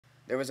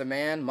There was a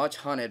man much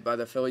hunted by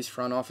the Phillies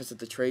front office at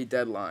the trade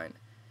deadline.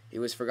 He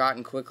was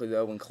forgotten quickly,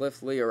 though, when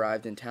Cliff Lee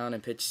arrived in town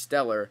and pitched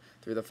stellar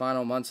through the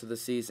final months of the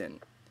season.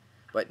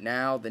 But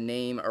now the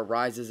name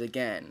arises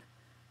again.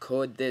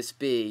 Could this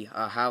be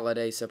a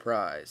Halladay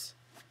surprise?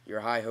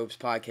 Your High Hopes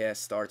podcast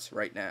starts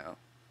right now.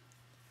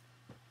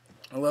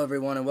 Hello,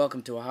 everyone, and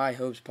welcome to a High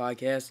Hopes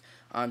podcast.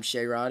 I'm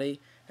Halladay,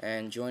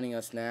 and joining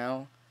us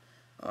now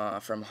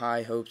from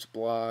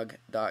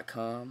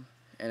highhopesblog.com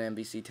and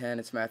NBC10,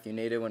 it's Matthew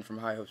Nadeau, and from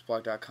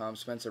highhopesblog.com,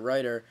 Spencer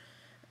Ryder.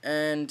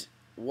 And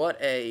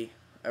what a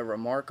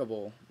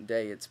remarkable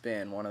day it's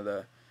been. One of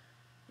the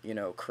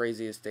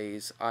craziest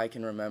days I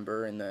can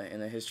remember in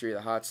the history of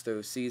the hot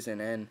stove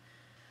season.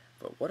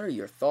 But what are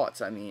your thoughts?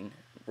 I mean,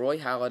 Roy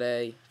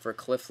Halladay for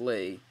Cliff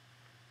Lee.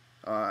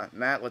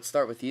 Matt, let's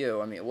start with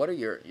you. I mean, what are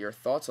your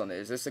thoughts on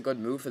this? Is this a good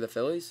move for the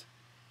Phillies?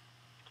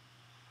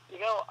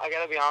 I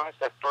gotta be honest,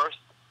 at first,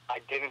 I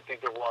didn't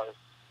think it was.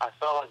 I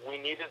felt like we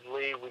needed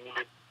Lee, we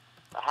needed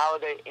a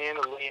Halladay and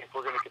a Lee if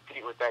we're going to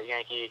compete with that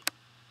Yankee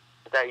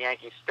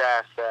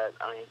staff that,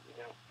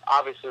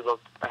 obviously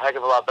looked a heck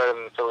of a lot better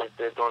than the Phillies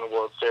did during the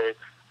World Series.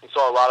 We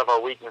saw a lot of our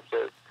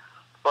weaknesses.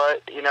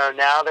 But,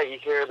 now that you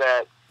hear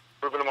that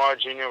Ruben Amaro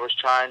Jr. was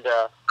trying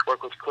to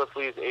work with Cliff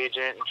Lee's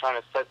agent and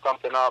trying to set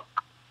something up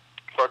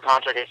for a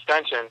contract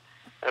extension,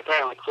 and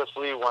apparently Cliff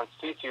Lee wants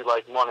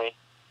CC-like money,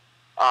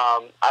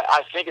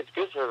 I think it's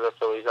good for the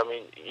Phillies. I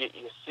mean,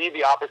 you see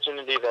the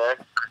opportunity there.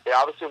 They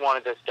obviously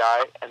wanted this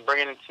guy, and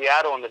bringing in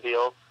Seattle in the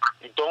deal,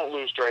 you don't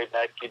lose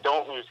Draybeck, you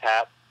don't lose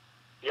Happ.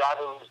 You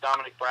either lose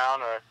Dominic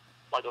Brown or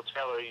Michael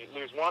Taylor. You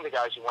lose one of the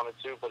guys you wanted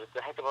to, but it's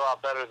a heck of a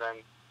lot better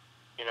than,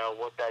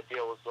 what that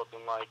deal was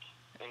looking like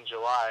in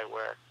July,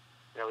 where,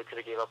 we could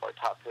have gave up our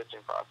top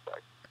pitching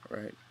prospect.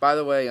 Right. By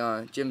the way,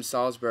 Jim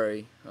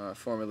Salisbury,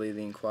 formerly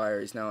the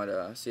Inquirer, is now at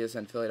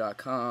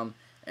csnphilly.com,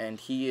 and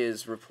he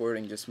is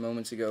reporting just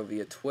moments ago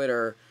via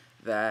Twitter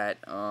that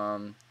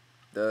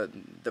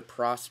the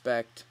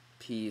prospect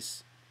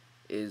piece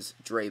is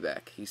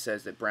Draybeck. He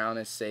says that Brown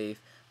is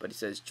safe, but he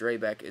says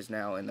Draybeck is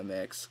now in the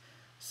mix.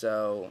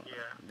 So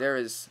there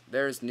is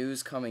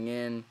news coming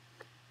in,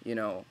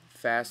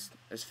 fast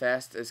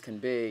as can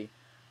be,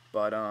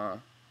 but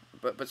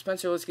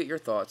Spencer, let's get your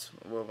thoughts.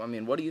 Well, I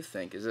mean, what do you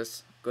think? Is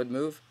this a good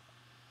move?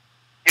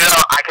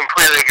 I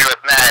completely agree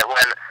with Matt.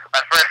 When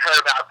I first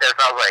heard about this,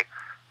 I was like,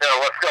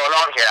 what's going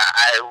on here?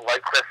 I like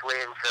Cliff Lee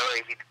in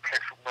Philly. He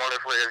pitched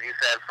wonderfully, as you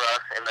said, for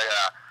us in the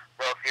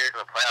World Series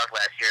and the playoffs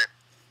last year.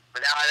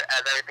 But now,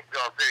 as everything's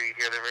going through, you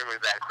hear the rumors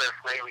that Cliff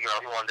Lee, he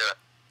wanted to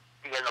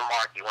be in the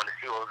market. He wanted to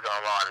see what was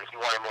going on, and he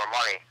wanted more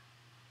money.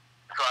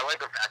 So I like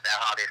the fact that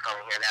Holliday's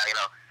coming here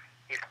now.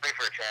 He's played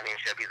for a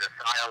championship. He's a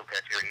Cy Young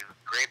pitcher. He's a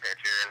great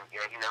pitcher, and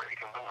he knows he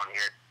can win one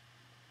here.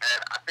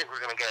 And I think we're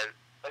going to get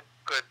a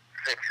good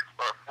 6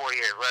 or 4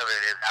 years, whatever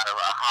it is, out of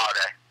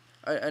Halladay.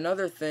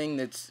 Another thing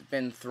that's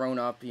been thrown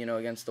up,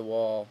 against the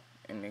wall,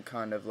 and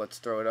kind of let's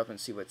throw it up and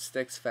see what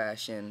sticks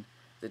fashion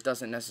that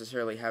doesn't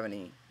necessarily have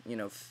any,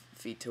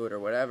 feet to it or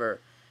whatever,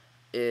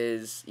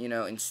 is,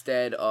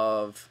 instead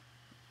of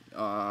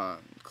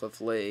Cliff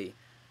Lee,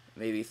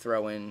 maybe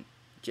throw in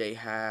Jay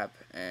Happ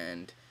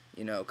and,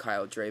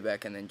 Kyle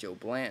Draybeck and then Joe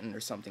Blanton or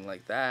something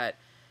like that.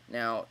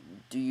 Now,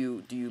 do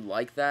you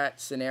like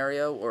that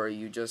scenario, or are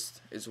you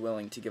just as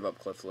willing to give up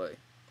Cliff Lee?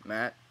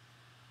 Matt?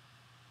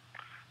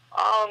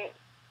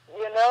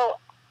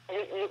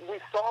 We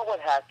saw what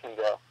Happ can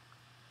do.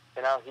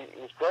 He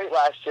was great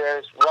last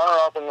year. He's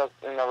runner-up in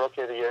the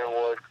Rookie of the Year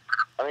award.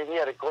 I mean, he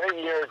had a great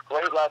year,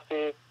 great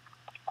lefty.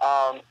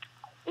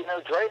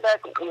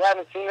 Draybeck, we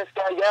haven't seen this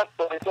guy yet,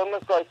 but it's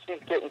almost like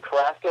he's getting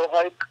Carrasco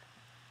hype.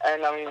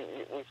 And,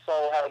 we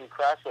saw what happened in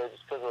Carrasco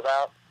just fizzled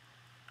out.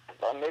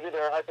 Maybe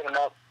they're hyping him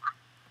up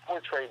for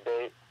trade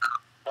bait.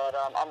 But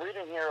I'm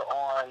reading here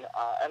on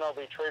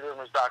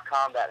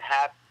MLBTradeRumors.com that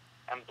Happ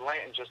and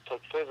Blanton just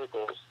took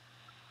physicals.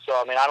 So,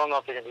 I don't know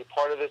if they're going to be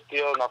part of this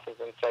deal. Nothing's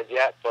been said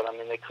yet, but,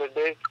 they could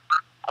be.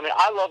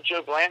 I love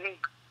Joe Blanton,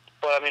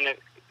 but, and then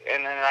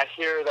I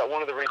hear that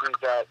one of the reasons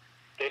that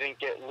they didn't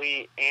get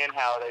Lee and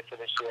Halladay for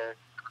this year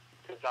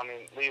is,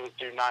 Lee was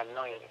due $9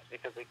 million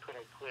because they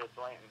couldn't clear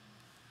Blanton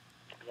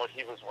what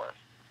he was worth.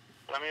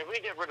 But, if we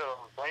get rid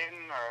of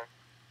Blanton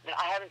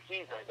I haven't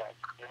seen Draybeck,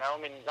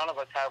 none of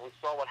us have. We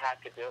saw what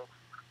Happ could do.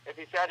 If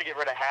he tried to get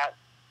rid of Happ,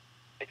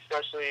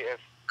 especially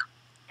if,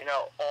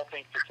 all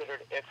things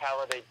considered, if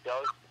Halladay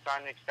does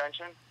sign an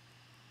extension.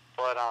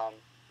 But,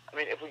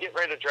 if we get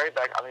rid of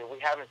Draybeck, we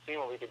haven't seen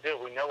what we could do.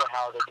 We know what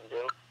Halladay can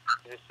do.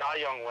 He's a Cy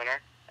Young winner.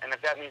 And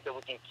if that means that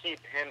we can keep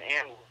him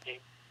and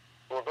Lee,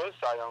 who are both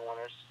Cy Young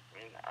winners,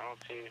 I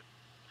don't see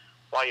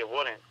why you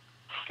wouldn't,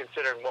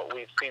 considering what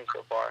we've seen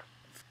so far.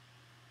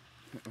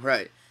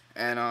 Right.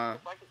 And,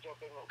 if I could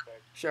jump in real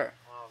quick. Sure.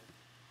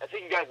 I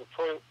think you guys would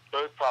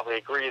both probably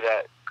agree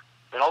that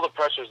all the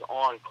pressure's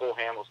on Cole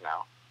Hamels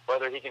now.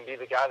 Whether he can be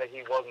the guy that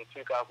he was in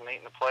 2008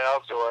 in the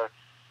playoffs, or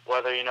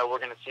whether, we're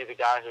going to see the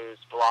guy whose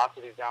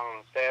velocity's down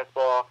on his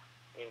fastball,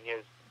 he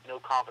has no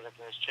confidence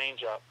in his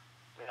changeup.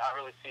 I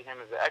really see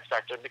him as the X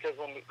factor, because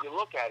when you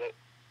look at it,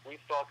 we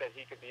thought that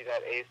he could be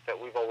that ace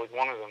that we've always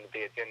wanted him to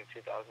be at the end of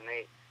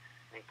 2008.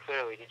 And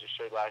clearly he just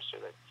showed last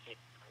year that he can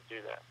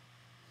do that.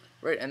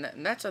 Right, and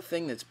that's a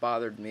thing that's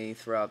bothered me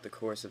throughout the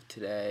course of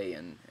today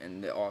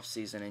and the off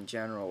season in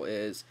general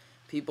is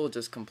people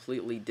just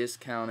completely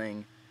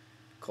discounting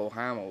Cole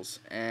Hamels.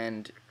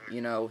 And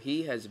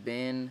he has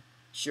been,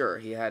 sure,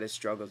 he had his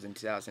struggles in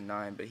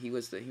 2009, but he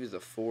was the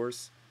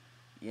force,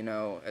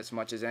 as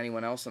much as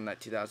anyone else on that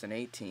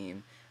 2008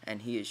 team.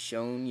 And he has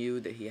shown you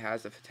that he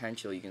has the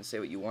potential. You can say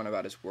what you want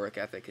about his work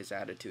ethic, his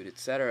attitude,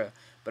 etc.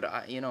 But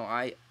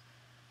I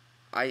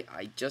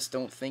just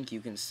don't think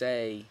you can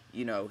say,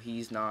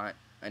 he's not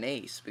an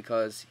ace,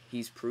 because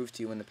he's proved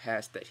to you in the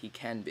past that he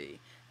can be.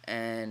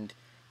 And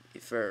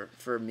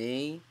for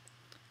me,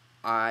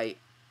 I'm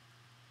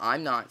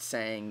not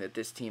saying that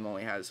this team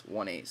only has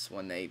one ace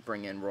when they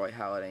bring in Roy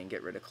Halladay and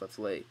get rid of Cliff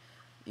Lee.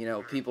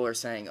 People are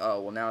saying, oh,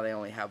 well, now they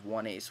only have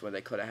one ace where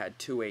they could have had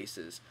two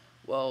aces.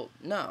 Well,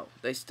 no,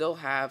 they still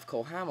have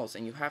Cole Hamels,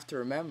 and you have to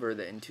remember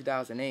that in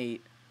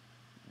 2008,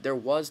 there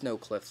was no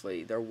Cliff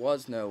Lee, there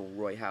was no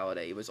Roy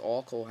Halladay. It was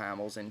all Cole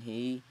Hamels, and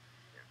he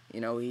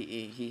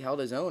held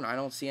his own. I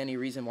don't see any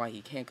reason why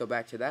he can't go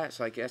back to that.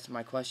 So I guess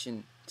my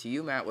question to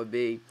you, Matt, would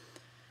be,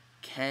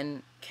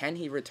 can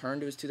he return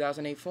to his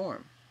 2008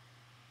 form?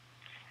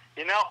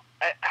 I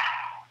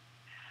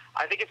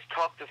think it's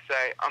tough to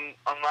say,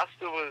 unless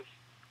there was.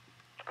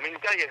 He's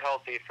got to get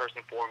healthy first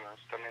and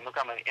foremost. Look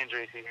how many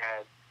injuries he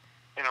had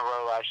in a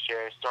row last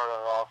year. Started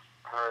off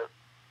hurt.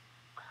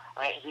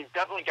 He's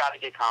definitely got to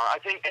get calm. I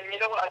think, and you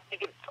know what? I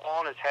think it's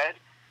all in his head.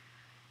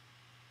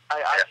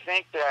 I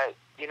think that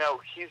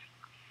he's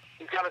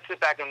got to sit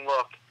back and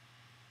look.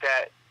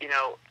 That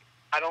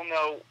I don't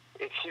know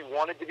if he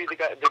wanted to be the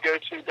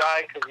go-to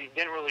guy, because he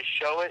didn't really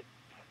show it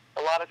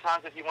a lot of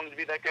times if he wanted to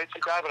be that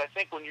go-to guy. But I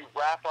think when you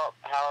wrap up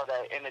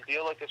Halladay in a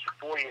deal like this for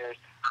 4 years,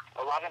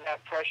 a lot of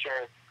that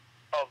pressure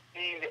of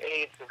being the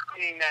ace, of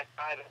being that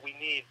guy that we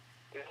need,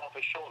 is off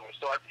his shoulders.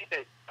 So I think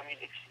that,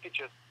 if he could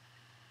just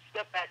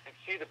step back and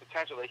see the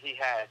potential that he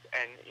has,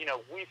 and,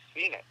 we've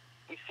seen it.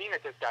 We've seen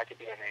that this guy could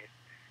be an ace.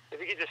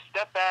 If he could just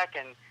step back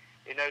and,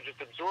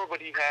 just absorb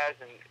what he has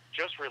and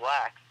just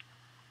relax,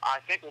 I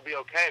think we'll be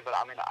okay. But,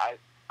 I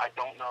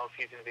don't know if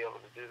he's going to be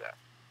able to do that.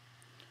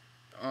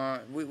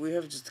 We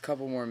have just a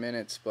couple more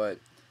minutes, but,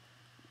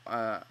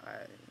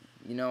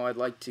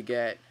 I'd like to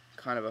get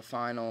kind of a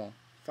final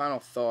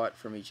thought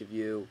from each of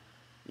you,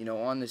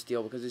 on this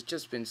deal, because it's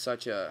just been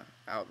such a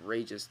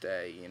outrageous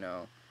day,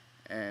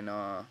 and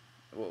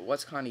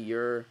what's kind of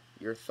your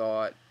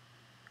thought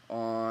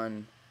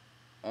on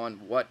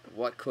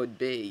what could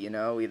be,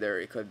 either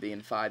it could be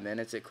in 5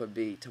 minutes, it could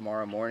be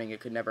tomorrow morning, it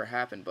could never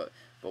happen, but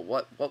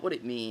what would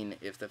it mean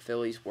if the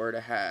Phillies were to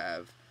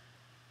have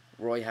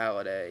Roy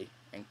Halladay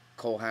and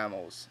Cole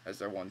Hamels as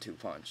their 1-2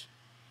 punch?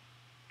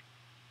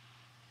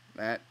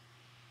 Matt?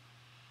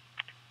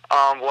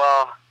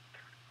 Well,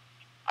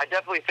 I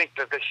definitely think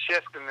that the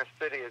shift in this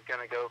city is going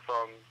to go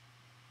from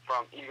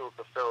Eagles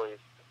to Phillies,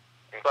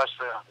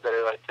 especially on a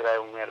day like today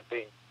when we had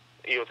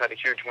Eagles had a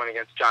huge win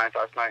against Giants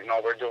last night, and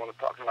all we're doing is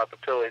talking about the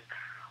Phillies.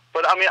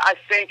 But, I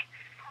think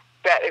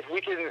that if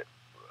we can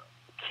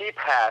keep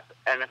Hap,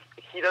 and if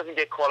he doesn't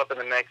get caught up in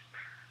the mix,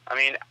 I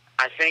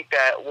think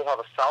that we'll have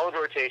a solid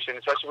rotation,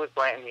 especially with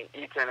Blanton. He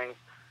eats innings.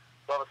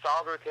 We'll have a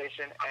solid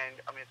rotation, and,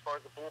 as far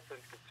as the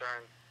bullpen's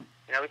concerned,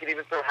 we could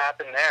even throw Hap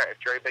in there if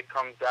Drabeck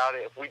comes out.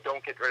 If we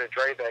don't get rid of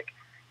Drabeck,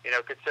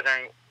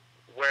 considering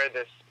where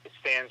this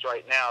stands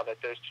right now,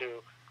 that those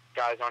two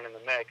guys aren't in the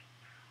mix,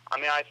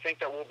 I think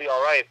that we'll be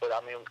all right. But,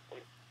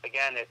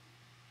 again,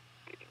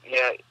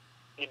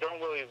 you don't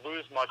really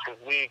lose much with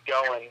Lee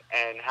going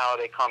and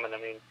Halladay coming.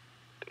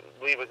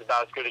 Lee was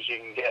about as good as you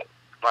can get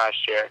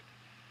last year.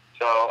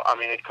 So,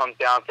 it comes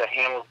down to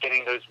Hamels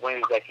getting those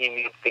wins that he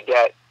needs to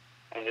get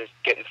and just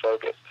getting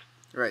focused.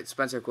 Right.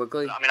 Spencer,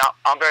 quickly?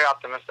 I'm very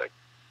optimistic.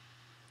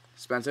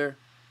 Spencer?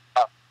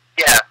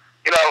 Yeah,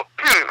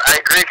 I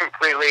agree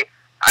completely.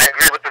 I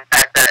agree with the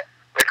fact that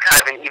it's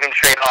kind of an even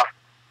trade-off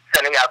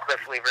sending out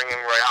Cliff Lee, bringing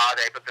Roy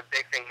Halladay, but the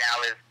big thing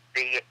now is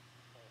the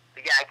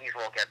Yankees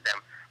won't get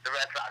them. The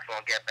Red Sox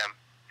won't get them.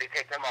 They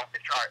take them off the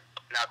chart.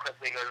 Now Cliff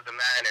Lee goes to the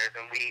Mariners,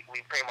 and we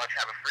pretty much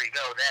have a free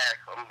go there.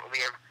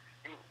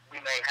 We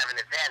may have an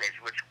advantage,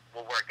 which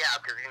will work out,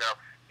 because,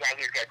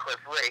 Yankees get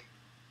Cliff Lee.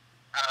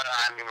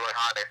 Roy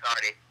Halladay,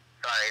 sorry.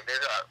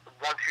 There's a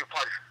 1-2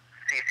 punch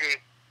CC,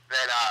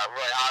 then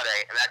Roy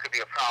Halladay, and that could be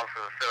a problem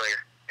for the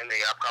Phillies in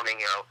the upcoming,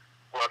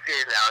 World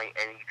Series now,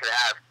 and you could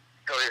have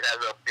Phillies as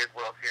a big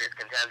World Series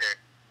contender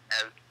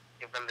and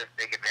give them this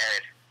big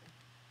advantage.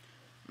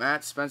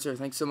 Matt, Spencer,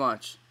 thanks so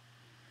much.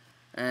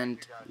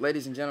 And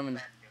ladies and gentlemen,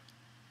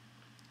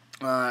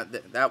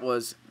 that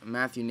was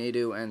Matthew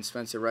Nadeau and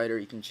Spencer Ryder.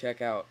 You can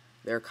check out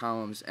their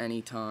columns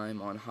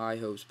anytime on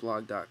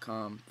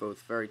highhopesblog.com,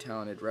 both very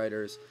talented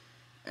writers.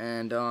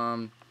 And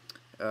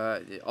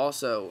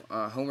also,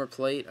 Homer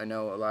Plate. I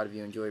know a lot of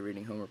you enjoy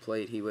reading Homer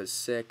Plate. He was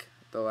sick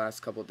the last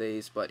couple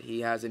days, but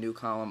he has a new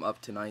column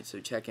up tonight, so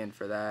check in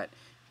for that.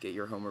 Get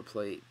your Homer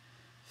Plate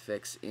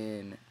fix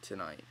in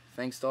tonight.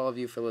 Thanks to all of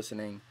you for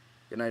listening.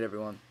 Good night,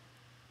 everyone.